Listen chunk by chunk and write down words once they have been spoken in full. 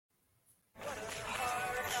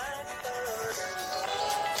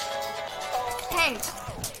Hey,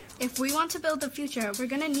 if we want to build the future, we're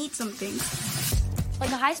gonna need some things. Like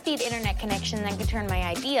a high-speed internet connection that could turn my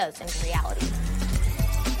ideas into reality.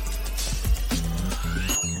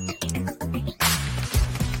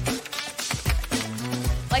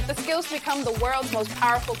 Like the skills to become the world's most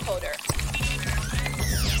powerful coder.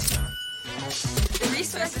 The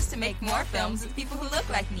resources to make more films with people who look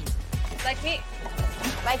like me. Like me.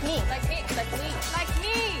 Like me. Like me. Like me. Like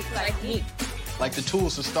me. Like me. Like the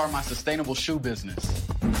tools to start my sustainable shoe business.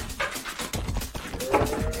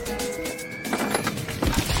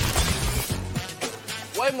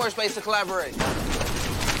 Way more space to collaborate.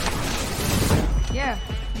 Yeah,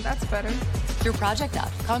 that's better. Through Project Up,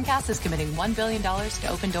 Comcast is committing $1 billion to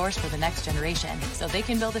open doors for the next generation so they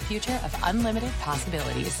can build a future of unlimited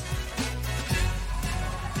possibilities.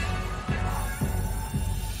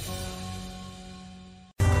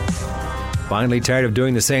 Finally tired of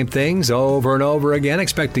doing the same things over and over again,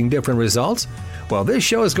 expecting different results? Well, this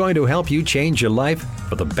show is going to help you change your life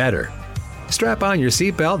for the better. Strap on your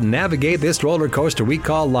seatbelt and navigate this roller coaster we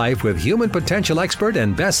call life with human potential expert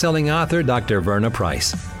and best-selling author Dr. Verna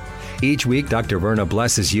Price. Each week, Dr. Verna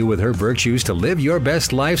blesses you with her virtues to live your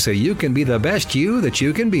best life so you can be the best you that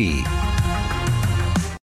you can be.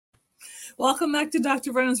 Welcome back to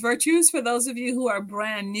Dr. Verna's Virtues. For those of you who are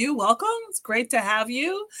brand new, welcome. It's great to have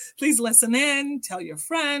you. Please listen in, tell your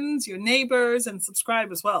friends, your neighbors, and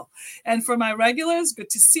subscribe as well. And for my regulars, good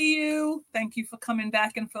to see you. Thank you for coming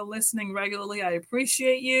back and for listening regularly. I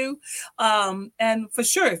appreciate you. And for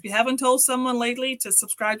sure, if you haven't told someone lately to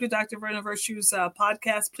subscribe to Dr. Verna Virtues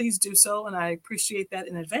podcast, please do so. And I appreciate that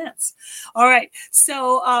in advance. All right.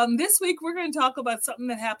 So this week, we're going to talk about something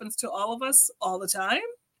that happens to all of us all the time.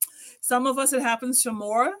 Some of us, it happens to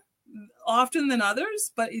more often than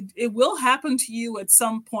others, but it will happen to you at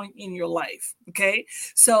some point in your life, okay?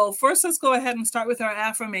 So first, let's go ahead and start with our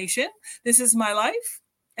affirmation. This is my life,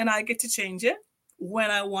 and I get to change it when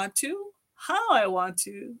I want to, how I want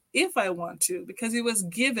to, if I want to, because it was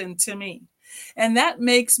given to me. And that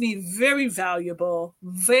makes me very valuable,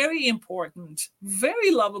 very important,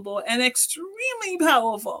 very lovable, and extremely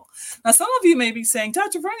powerful. Now, some of you may be saying,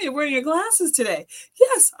 Dr. Verna, you're wearing your glasses today.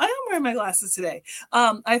 Yes, I am wearing my glasses today.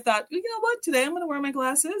 I thought, you know what? Today I'm going to wear my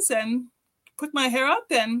glasses and put my hair up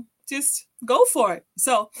and just go for it.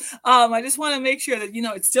 So I just want to make sure that,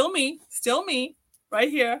 it's still me right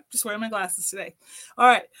here, just wearing my glasses today. All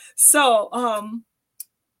right. So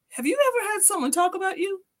have you ever had someone talk about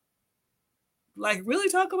you? Like really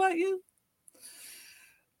talk about you?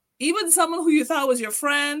 Even someone who you thought was your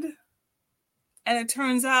friend, and it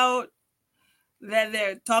turns out that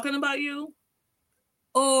they're talking about you?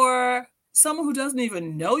 Or someone who doesn't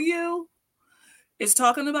even know you is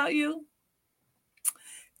talking about you?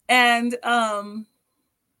 And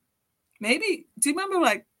maybe, do you remember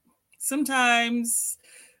like sometimes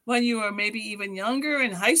when you were maybe even younger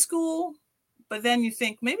in high school, but then you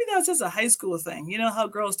think maybe that's just a high school thing. You know how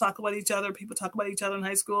girls talk about each other, people talk about each other in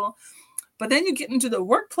high school. But then you get into the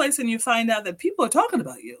workplace and you find out that people are talking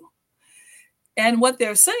about you. And what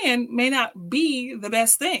they're saying may not be the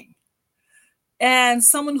best thing. And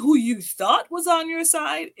someone who you thought was on your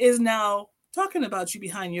side is now talking about you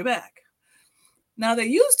behind your back. Now, they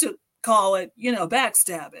used to call it,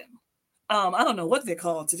 backstabbing. I don't know what they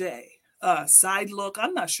call it today. Side look.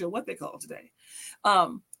 I'm not sure what they call it today.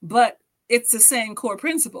 But it's the same core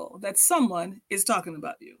principle that someone is talking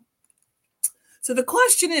about you. So the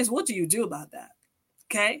question is, what do you do about that?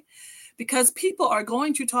 Okay? Because people are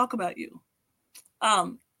going to talk about you.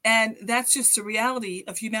 And that's just the reality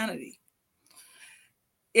of humanity.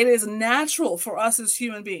 It is natural for us as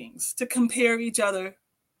human beings to compare each other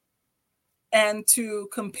and to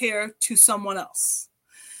compare to someone else.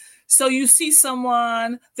 So you see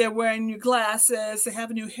someone, they're wearing new glasses, they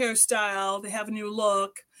have a new hairstyle, they have a new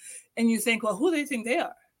look. And you think, well, who do they think they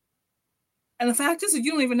are? And the fact is that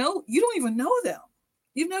you don't even know them.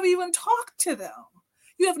 You've never even talked to them.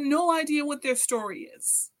 You have no idea what their story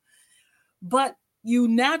is. But you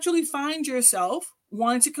naturally find yourself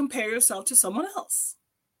wanting to compare yourself to someone else.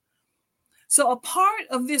 So a part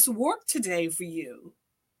of this work today for you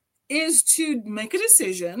is to make a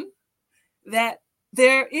decision that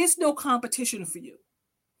there is no competition for you,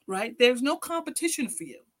 right? There's no competition for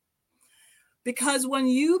you. Because when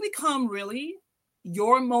you become really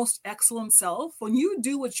your most excellent self, when you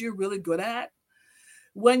do what you're really good at,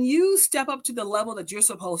 when you step up to the level that you're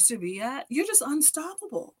supposed to be at, you're just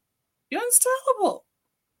unstoppable. You're unstoppable,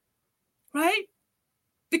 right?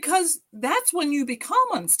 Because that's when you become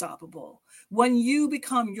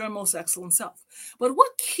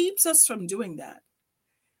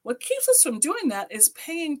What keeps us from doing that is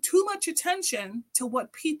paying too much attention to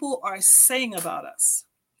what people are saying about us.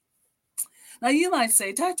 Now, you might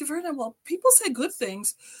say, Dr. Verna, well, people say good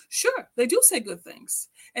things. Sure, they do say good things.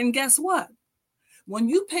 And guess what? When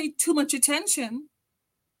you pay too much attention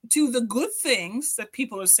to the good things that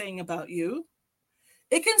people are saying about you,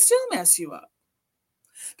 it can still mess you up.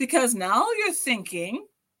 Because now you're thinking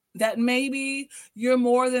that maybe you're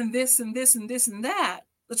more than this and this and this and that.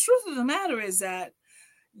 The truth of the matter is that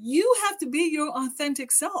you have to be your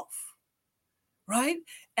authentic self, right?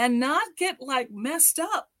 And not get like messed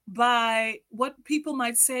up by what people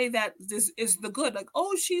might say that this is the good. Like,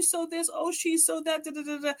 oh, she's so this, oh, she's so that. Da, da,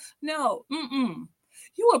 da, da. No,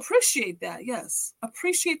 you appreciate that. Yes.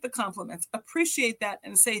 Appreciate the compliments. Appreciate that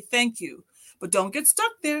and say thank you. But don't get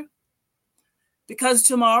stuck there. Because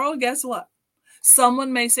tomorrow, guess what?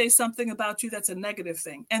 Someone may say something about you that's a negative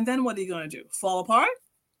thing. And then what are you going to do? Fall apart?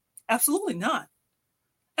 Absolutely not.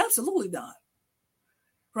 Absolutely not.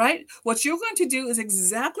 Right? What you're going to do is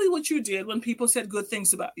exactly what you did when people said good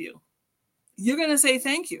things about you. You're going to say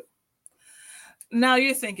thank you. Now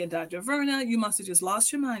you're thinking, Dr. Verna, you must have just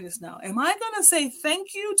lost your mind just now. Am I going to say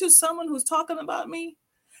thank you to someone who's talking about me?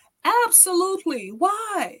 Absolutely.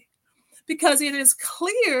 Why? Because it is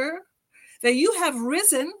clear that you have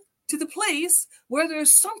risen to the place where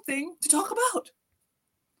there's something to talk about.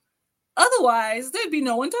 Otherwise, there'd be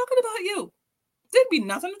no one talking about you. There'd be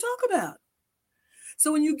nothing to talk about.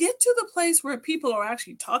 So when you get to the place where people are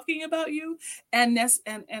actually talking about you and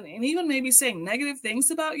even maybe saying negative things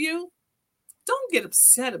about you, don't get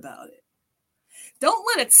upset about it. Don't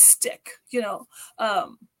let it stick.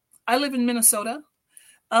 I live in Minnesota,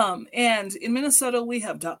 and in Minnesota, we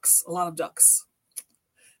have ducks, a lot of ducks.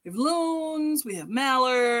 We have loons, we have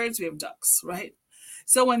mallards, we have ducks, right?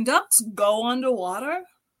 So when ducks go underwater,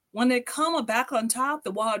 when they come back on top,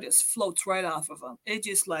 the water just floats right off of them. It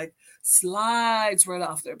just like slides right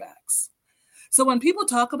off their backs. So when people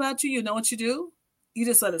talk about you, you know what you do? You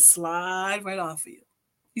just let it slide right off of you.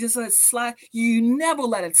 You just let it slide. You never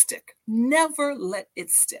let it stick. Never let it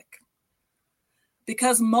stick.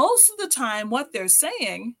 Because most of the time, what they're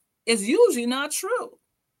saying is usually not true.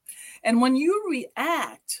 And when you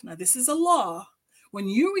react, now this is a law, when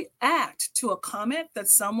you react to a comment that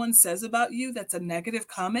someone says about you that's a negative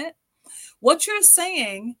comment, what you're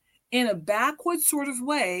saying in a backward sort of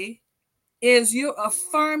way is you're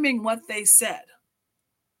affirming what they said.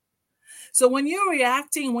 So when you're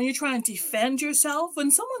reacting, when you're trying to defend yourself, when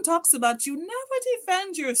someone talks about you, never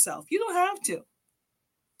defend yourself. You don't have to.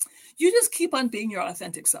 You just keep on being your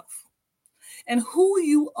authentic self. And who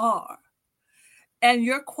you are and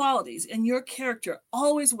your qualities and your character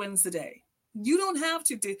always wins the day. You don't have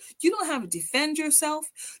to defend yourself.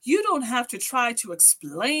 You don't have to try to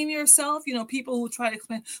explain yourself. People who try to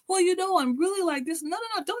explain, well, I'm really like this. No.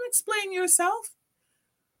 Don't explain yourself.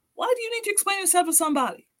 Why do you need to explain yourself to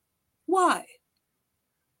somebody? Why?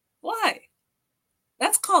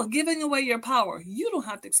 That's called giving away your power. You don't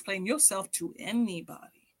have to explain yourself to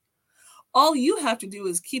anybody. All you have to do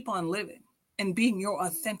is keep on living and being your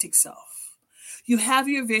authentic self. You have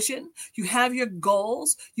your vision, you have your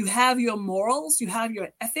goals, you have your morals, you have your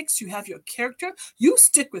ethics, you have your character. You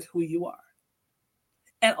stick with who you are.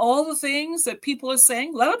 And all the things that people are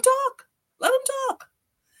saying, let them talk. Let them talk.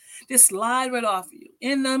 Just slide right off of you.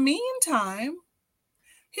 In the meantime,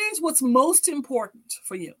 here's what's most important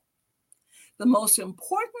for you. The most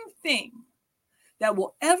important thing that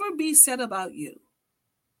will ever be said about you.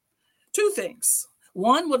 Two things.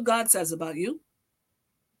 One, what God says about you.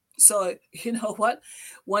 So, you know what?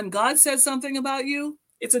 When God says something about you,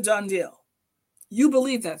 it's a done deal. You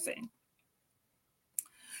believe that thing.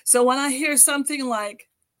 So when I hear something like,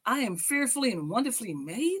 I am fearfully and wonderfully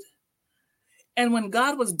made, and when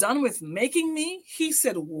God was done with making me, he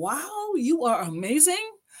said, wow, you are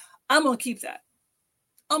amazing. I'm going to keep that.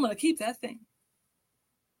 I'm going to keep that thing.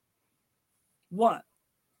 One.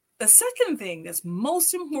 The second thing that's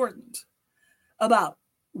most important about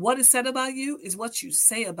what is said about you is what you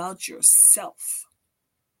say about yourself.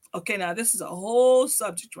 Okay, now this is a whole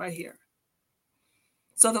subject right here.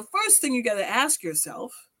 So the first thing you got to ask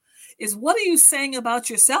yourself is, what are you saying about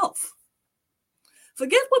yourself?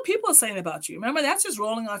 Forget what people are saying about you. Remember, that's just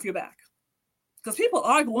rolling off your back. Because people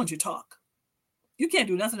are going to talk. You can't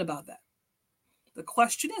do nothing about that. The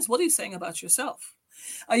question is, what are you saying about yourself?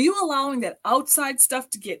 Are you allowing that outside stuff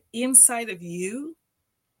to get inside of you?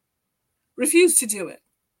 Refuse to do it.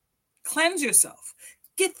 Cleanse yourself.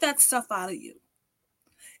 Get that stuff out of you.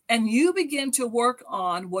 And you begin to work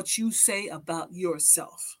on what you say about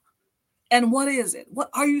yourself. And what is it? What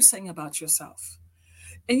are you saying about yourself?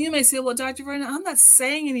 And you may say, well, Dr. Verna, I'm not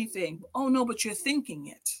saying anything. Oh, no, but you're thinking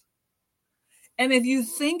it. And if you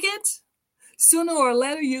think it, sooner or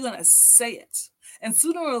later, you're going to say it. And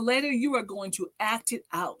sooner or later, you are going to act it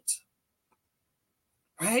out.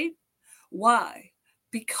 Right? Why?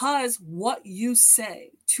 Because what you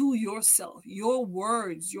say to yourself, your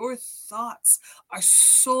words, your thoughts are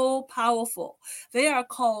so powerful. They are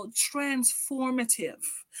called transformative.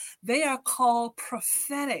 They are called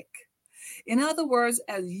prophetic. In other words,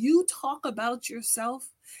 as you talk about yourself,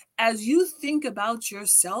 as you think about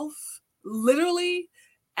yourself, literally,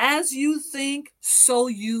 as you think, so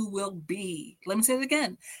you will be. Let me say it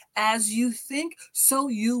again. As you think, so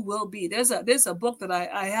you will be. There's a book that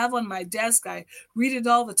I have on my desk. I read it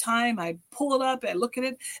all the time. I pull it up, I look at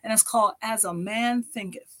it, and it's called As a Man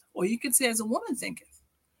Thinketh. Or you could say As a Woman Thinketh.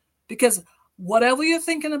 Because whatever you're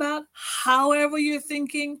thinking about, however you're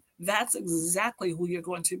thinking, that's exactly who you're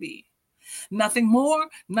going to be. Nothing more,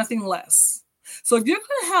 nothing less. So if you're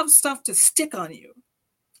going to have stuff to stick on you,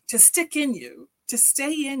 to stick in you, to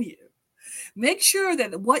stay in you, make sure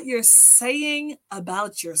that what you're saying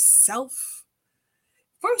about yourself,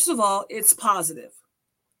 first of all, it's positive.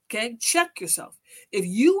 Okay, check yourself. If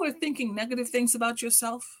you are thinking negative things about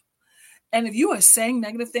yourself, and if you are saying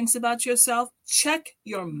negative things about yourself, check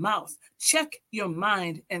your mouth, check your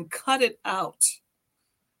mind, and cut it out.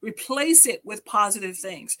 Replace it with positive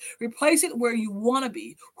things. Replace it where you want to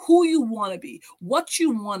be, who you want to be, what you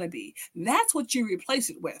want to be. That's what you replace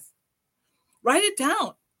it with. Write it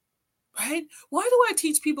down, right? Why do I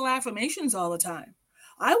teach people affirmations all the time?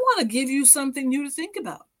 I want to give you something new to think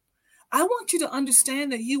about. I want you to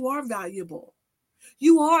understand that you are valuable.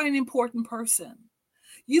 You are an important person.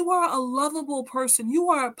 You are a lovable person. You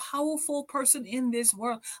are a powerful person in this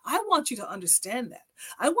world. I want you to understand that.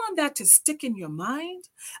 I want that to stick in your mind.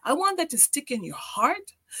 I want that to stick in your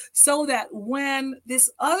heart so that when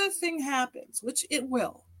this other thing happens, which it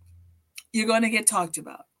will, you're going to get talked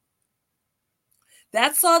about.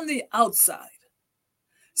 That's on the outside.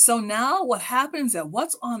 So now what happens that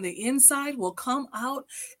what's on the inside will come out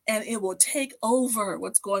and it will take over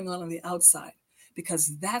what's going on the outside,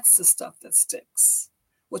 because that's the stuff that sticks.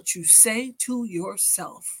 What you say to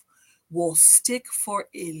yourself will stick for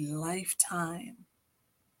a lifetime.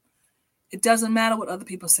 It doesn't matter what other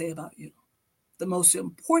people say about you. The most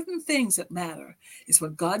important things that matter is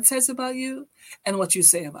what God says about you and what you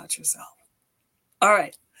say about yourself. All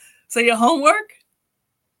right. So your homework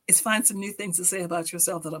is find some new things to say about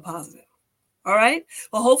yourself that are positive. All right.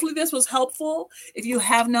 Well, hopefully this was helpful. If you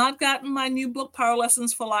have not gotten my new book, Power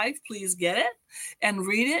Lessons for Life, please get it and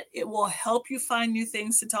read it. It will help you find new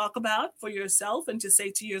things to talk about for yourself and to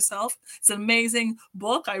say to yourself. It's an amazing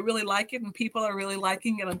book. I really like it and people are really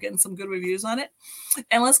liking it. I'm getting some good reviews on it.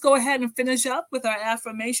 And let's go ahead and finish up with our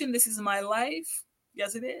affirmation. This is my life.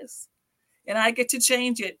 Yes, it is. And I get to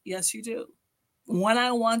change it. Yes, you do. When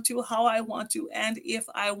I want to, how I want to, and if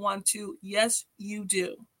I want to. Yes, you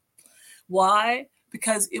do. Why?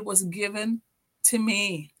 Because it was given to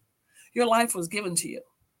me. Your life was given to you.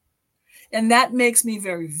 And that makes me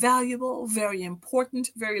very valuable, very important,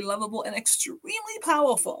 very lovable, and extremely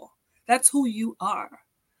powerful. That's who you are.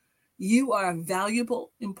 You are a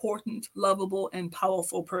valuable, important, lovable, and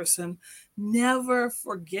powerful person. Never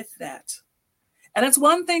forget that. And it's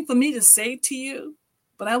one thing for me to say to you,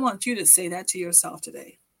 but I want you to say that to yourself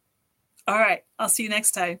today. All right. I'll see you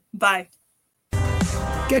next time. Bye.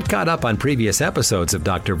 Get caught up on previous episodes of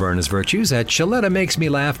Dr. Verna's Virtues at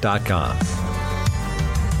ShalettaMakesMeLaugh.com.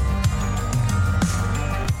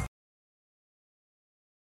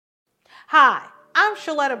 Hi, I'm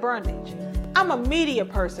Shaletta Brundage. I'm a media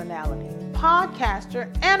personality, podcaster,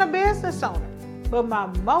 and a business owner. But my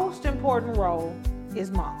most important role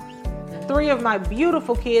is mom. 3 of my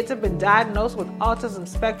beautiful kids have been diagnosed with autism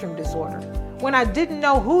spectrum disorder. When I didn't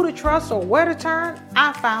know who to trust or where to turn,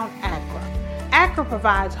 I found ACRA. ACRA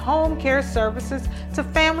provides home care services to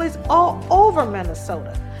families all over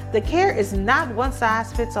Minnesota. The care is not one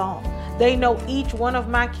size fits all. They know each one of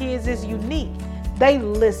my kids is unique. They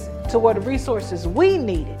listen to what resources we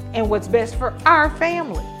needed and what's best for our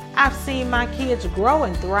family. I've seen my kids grow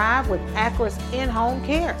and thrive with ACRA's in-home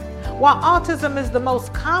care. While autism is the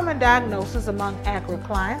most common diagnosis among ACRA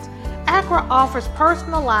clients, ACRA offers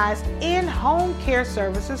personalized in-home care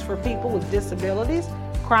services for people with disabilities,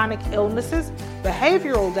 chronic illnesses,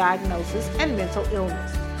 behavioral diagnosis, and mental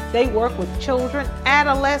illness. They work with children,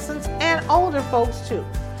 adolescents, and older folks too.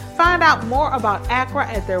 Find out more about ACRA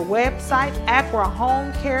at their website,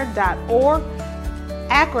 acrahomecare.org.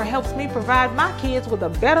 ACRA helps me provide my kids with a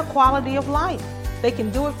better quality of life. They can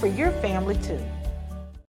do it for your family too.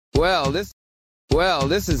 Well, this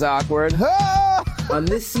is awkward. On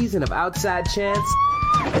this season of Outside Chance,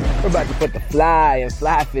 we're about to put the fly in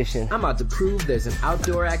fly fishing. I'm about to prove there's an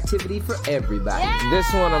outdoor activity for everybody. Yeah! This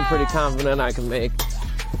one I'm pretty confident I can make.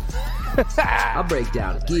 I'll break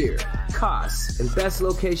down gear, costs, and best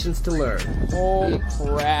locations to learn. Holy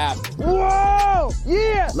crap. Whoa!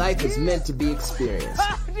 Yeah! Life is meant to be experienced.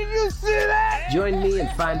 Did you see that? Join me and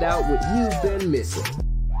find out what you've been missing.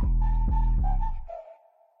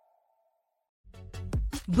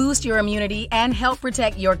 Boost your immunity and help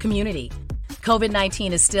protect your community.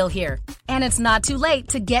 COVID-19 is still here, and it's not too late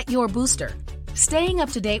to get your booster. Staying up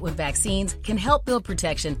to date with vaccines can help build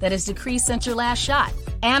protection that has decreased since your last shot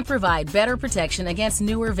and provide better protection against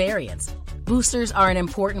newer variants. Boosters are an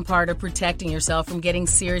important part of protecting yourself from getting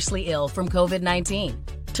seriously ill from COVID-19.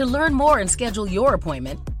 To learn more and schedule your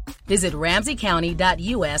appointment, visit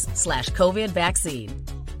ramseycounty.us/COVID vaccine.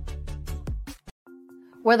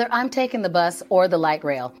 Whether I'm taking the bus or the light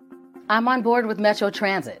rail, I'm on board with Metro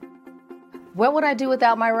Transit. What would I do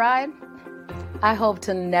without my ride? I hope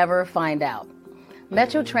to never find out.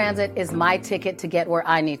 Metro Transit is my ticket to get where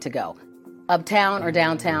I need to go. Uptown or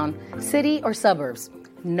downtown, city or suburbs,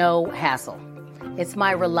 no hassle. It's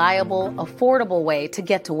my reliable, affordable way to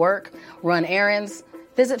get to work, run errands,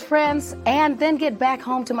 visit friends, and then get back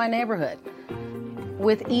home to my neighborhood.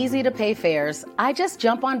 With easy-to-pay fares, I just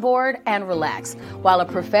jump on board and relax, while a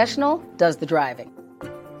professional does the driving.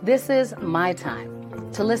 This is my time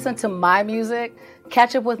to listen to my music,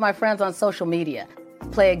 catch up with my friends on social media,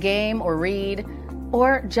 play a game or read,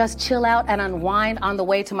 or just chill out and unwind on the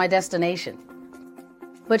way to my destination.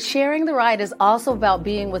 But sharing the ride is also about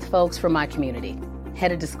being with folks from my community,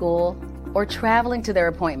 headed to school, or traveling to their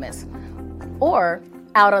appointments, or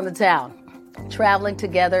out on the town. Traveling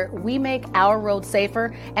together, we make our road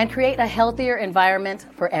safer and create a healthier environment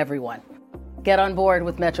for everyone. Get on board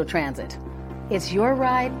with Metro Transit. It's your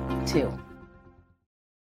ride, too.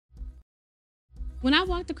 When I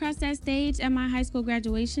walked across that stage at my high school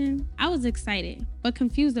graduation, I was excited, but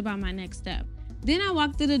confused about my next step. Then I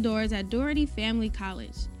walked through the doors at Doherty Family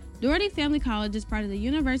College. Doherty Family College is part of the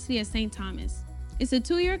University of St. Thomas. It's a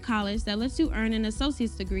 2-year college that lets you earn an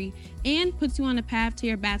associate's degree and puts you on a path to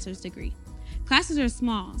your bachelor's degree. Classes are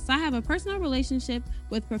small, so I have a personal relationship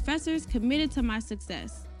with professors committed to my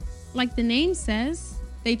success. Like the name says,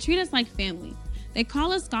 they treat us like family. They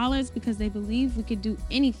call us scholars because they believe we could do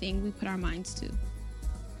anything we put our minds to.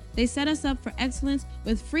 They set us up for excellence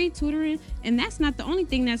with free tutoring, and that's not the only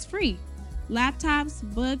thing that's free. Laptops,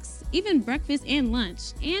 books, even breakfast and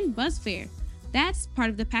lunch, and bus fare. That's part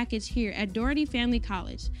of the package here at Doherty Family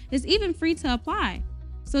College. It's even free to apply.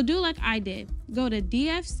 So do like I did. Go to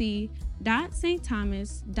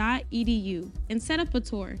dfc.stthomas.edu and set up a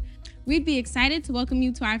tour. We'd be excited to welcome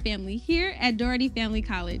you to our family here at Doherty Family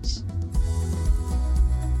College.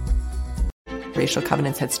 Racial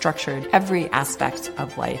covenants had structured every aspect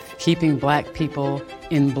of life. Keeping Black people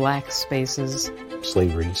in Black spaces.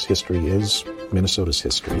 Slavery's history is Minnesota's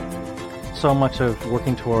history. So much of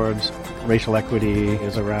working towards racial equity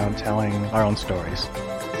is around telling our own stories.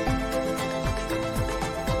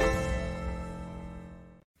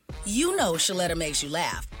 You know Shaletta makes you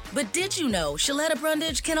laugh, but did you know Shaletta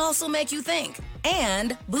Brundage can also make you think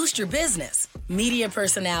and boost your business? Media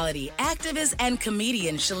personality, activist, and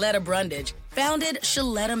comedian Shaletta Brundage founded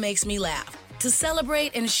Shaletta Makes Me Laugh to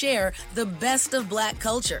celebrate and share the best of Black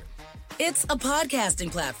culture. It's a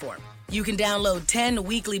podcasting platform. You can download 10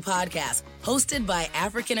 weekly podcasts hosted by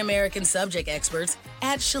African-American subject experts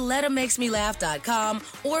at ShalettaMakesMeLaugh.com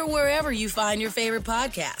or wherever you find your favorite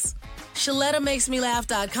podcasts.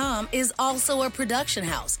 ShalettaMakesMeLaugh.com is also a production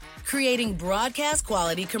house, creating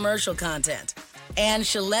broadcast-quality commercial content. And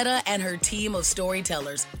Shaletta and her team of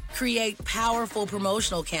storytellers create powerful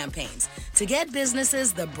promotional campaigns to get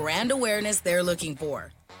businesses the brand awareness they're looking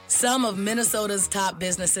for. Some of Minnesota's top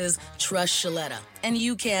businesses trust Shaletta, and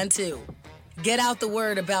you can too. Get out the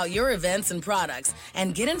word about your events and products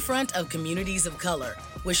and get in front of communities of color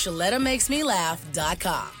with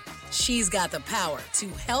ShalettaMakesMeLaugh.com. She's got the power to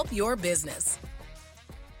help your business.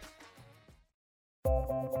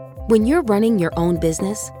 When you're running your own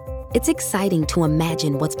business, it's exciting to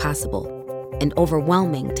imagine what's possible and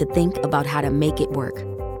overwhelming to think about how to make it work.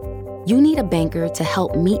 You need a banker to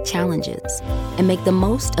help meet challenges and make the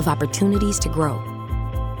most of opportunities to grow.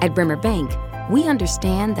 At Bremer Bank, we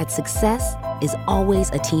understand that success is always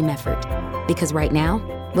a team effort because right now,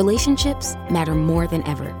 relationships matter more than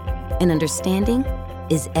ever, and understanding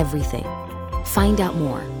is everything. Find out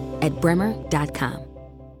more at bremer.com.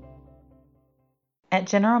 At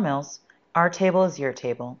General Mills, our table is your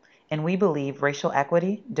table, and we believe racial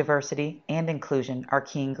equity, diversity, and inclusion are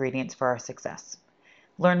key ingredients for our success.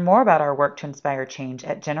 Learn more about our work to inspire change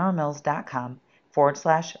at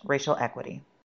generalmills.com/racial equity.